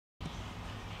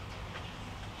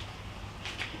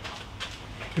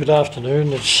Good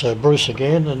afternoon, it's Bruce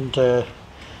again, and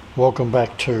welcome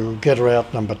back to Get Her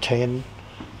Out number 10.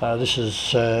 This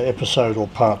is episode or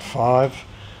part 5.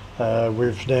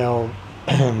 We've now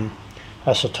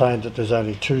ascertained that there's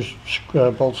only two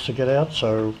bolts to get out,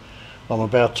 so I'm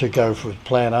about to go for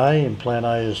plan A, and plan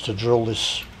A is to drill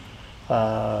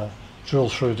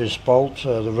through this bolt,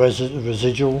 the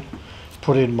residual,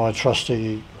 put in my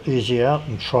trusty easy out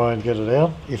and try and get it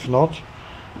out. If not,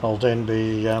 I'll then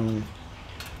be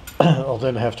I'll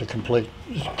then have to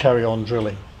carry on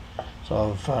drilling.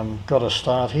 So I've got a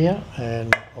start here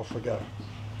and off we go.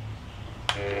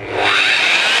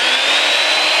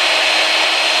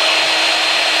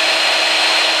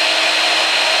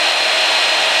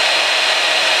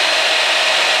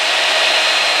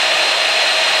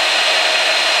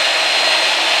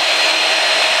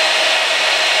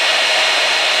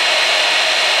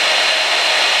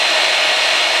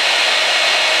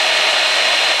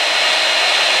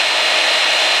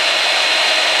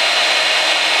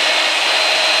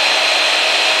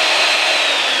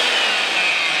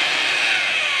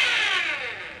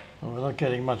 Without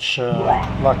getting much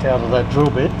luck out of that drill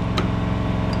bit,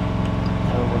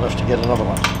 we'll have to get another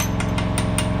one.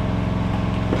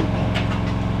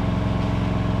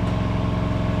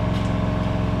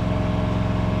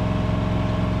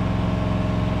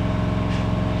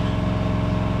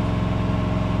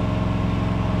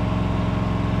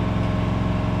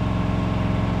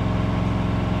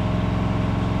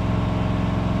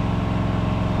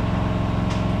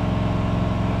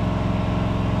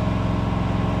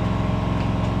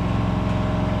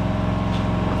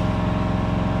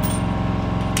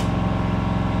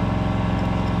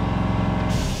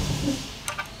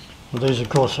 Well, these of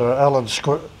course are Allen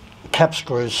cap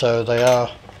screws, so they are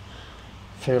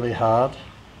fairly hard.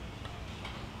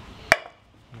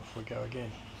 Off we go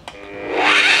again.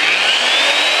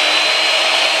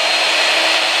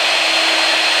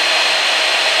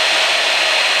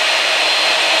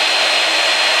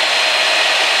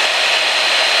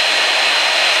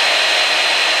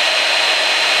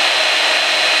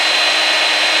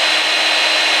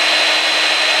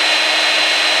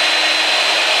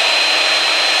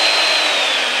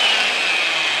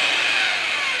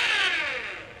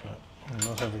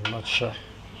 Having much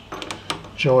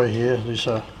joy here. These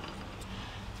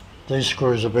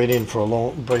screws have been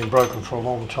broken for a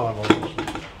long time, obviously.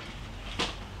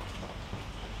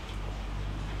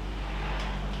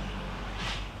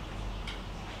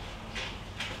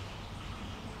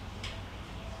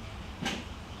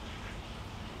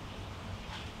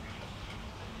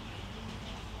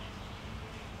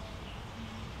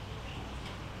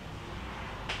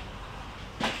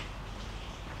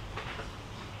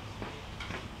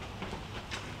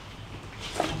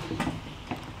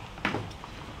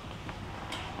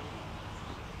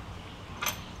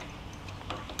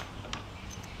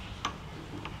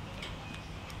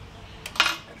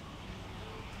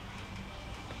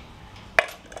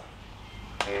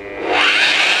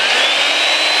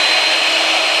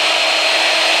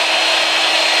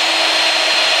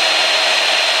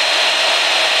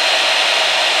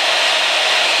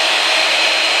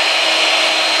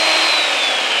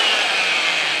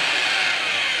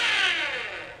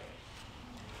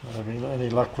 Having any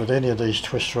luck with any of these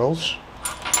twist rolls,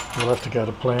 we'll have to go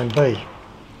to plan B.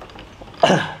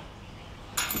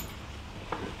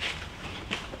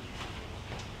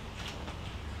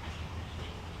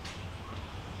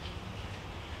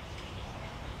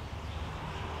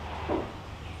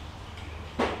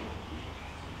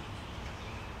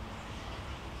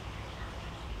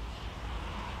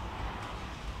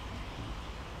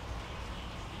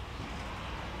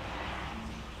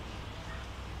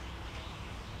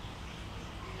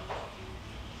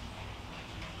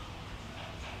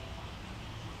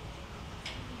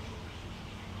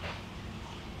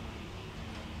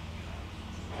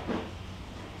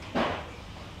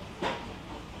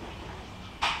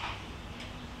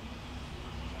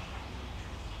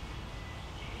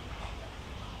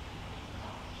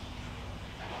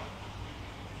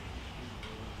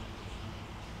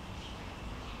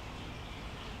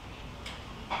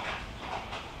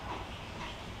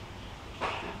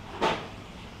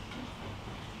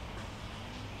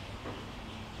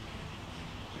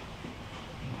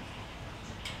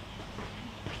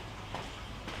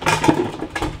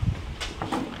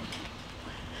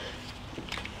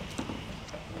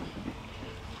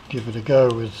 Give it a go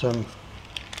with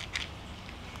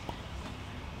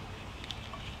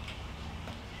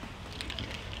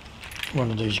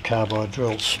one of these carbide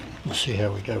drills. We'll see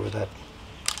how we go with that.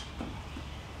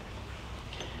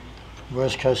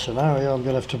 Worst case scenario, I'm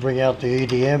going to have to bring out the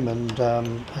EDM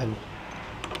and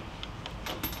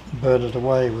burn it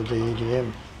away with the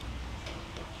EDM.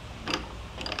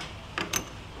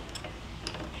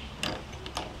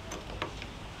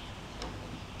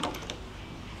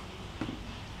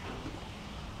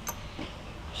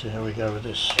 See how we go with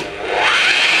this.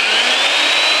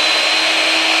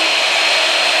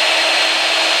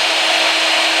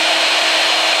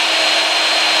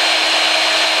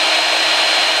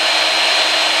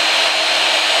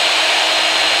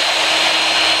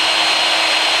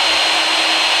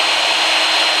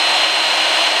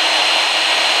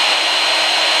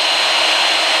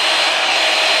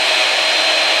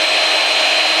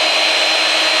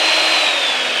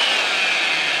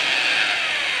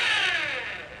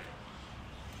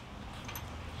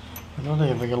 I'm not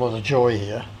having a lot of joy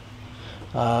here.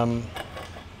 Might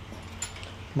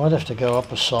have to go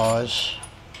up a size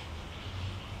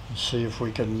and see if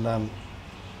we can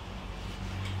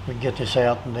get this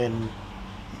out and then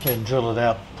drill it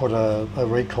out, put a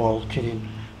recoil kit in.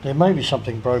 There may be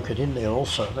something broken in there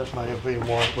also. That may have been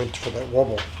why it went for that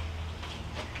wobble.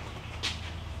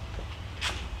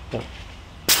 But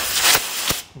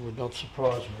it would not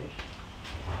surprise me.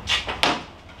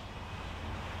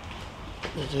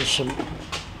 There's some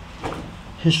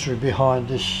history behind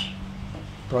this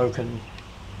broken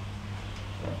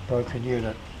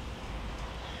unit.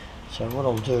 So what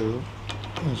I'll do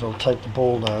is I'll take the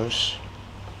ball nose,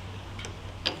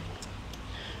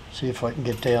 see if I can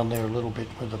get down there a little bit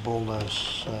with the ball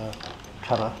nose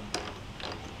cutter.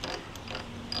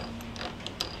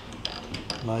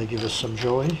 May give us some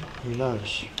joy, who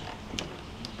knows.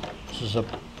 This is a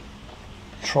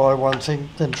try one thing,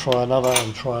 then try another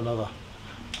and try another.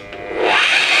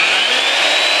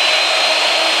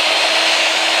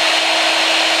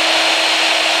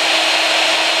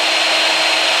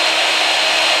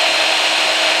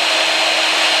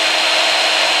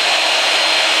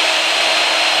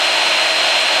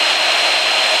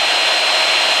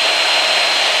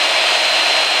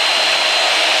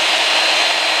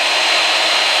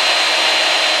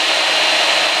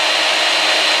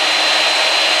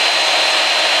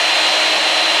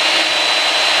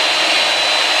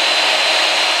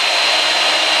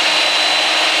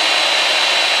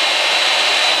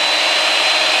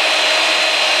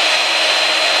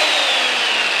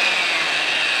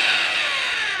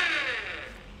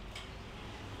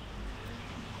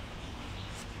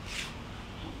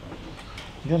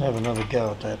 I'm going to have another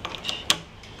go at that.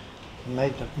 The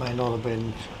magnet may not have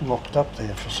been locked up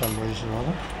there for some reason or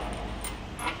other.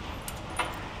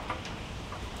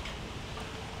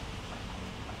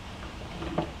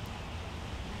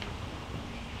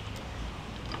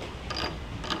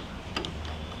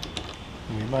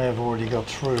 We may have already got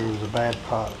through the bad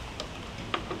part,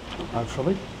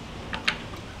 hopefully.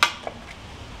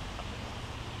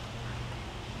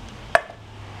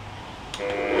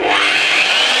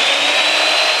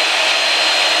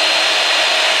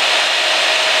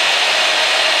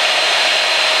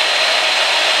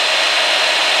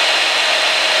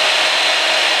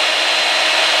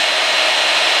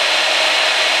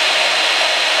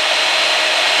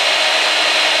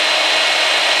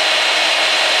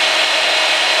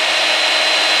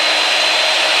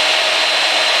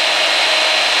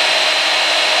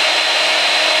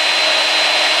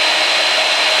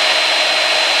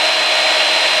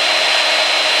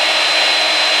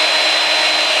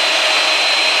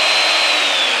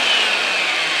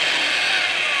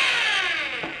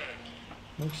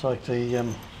 Looks like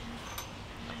the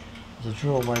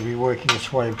drill may be working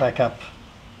its way back up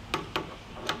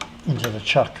into the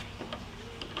chuck.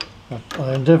 But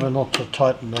I endeavour not to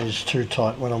tighten these too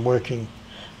tight when I'm working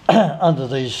under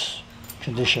these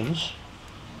conditions.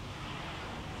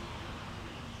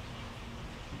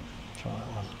 Try that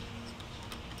one.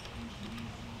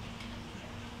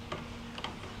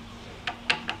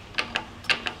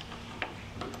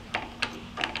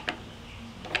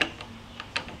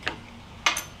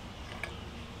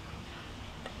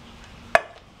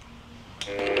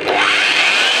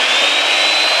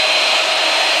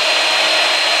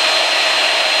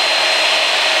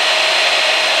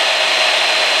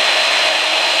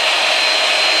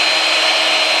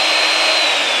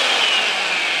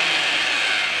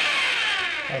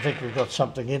 I think we've got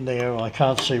something in there. I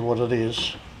can't see what it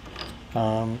is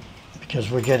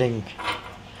because we're getting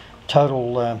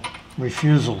total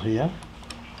refusal here.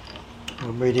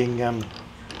 We're meeting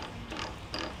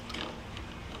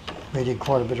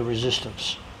quite a bit of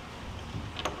resistance.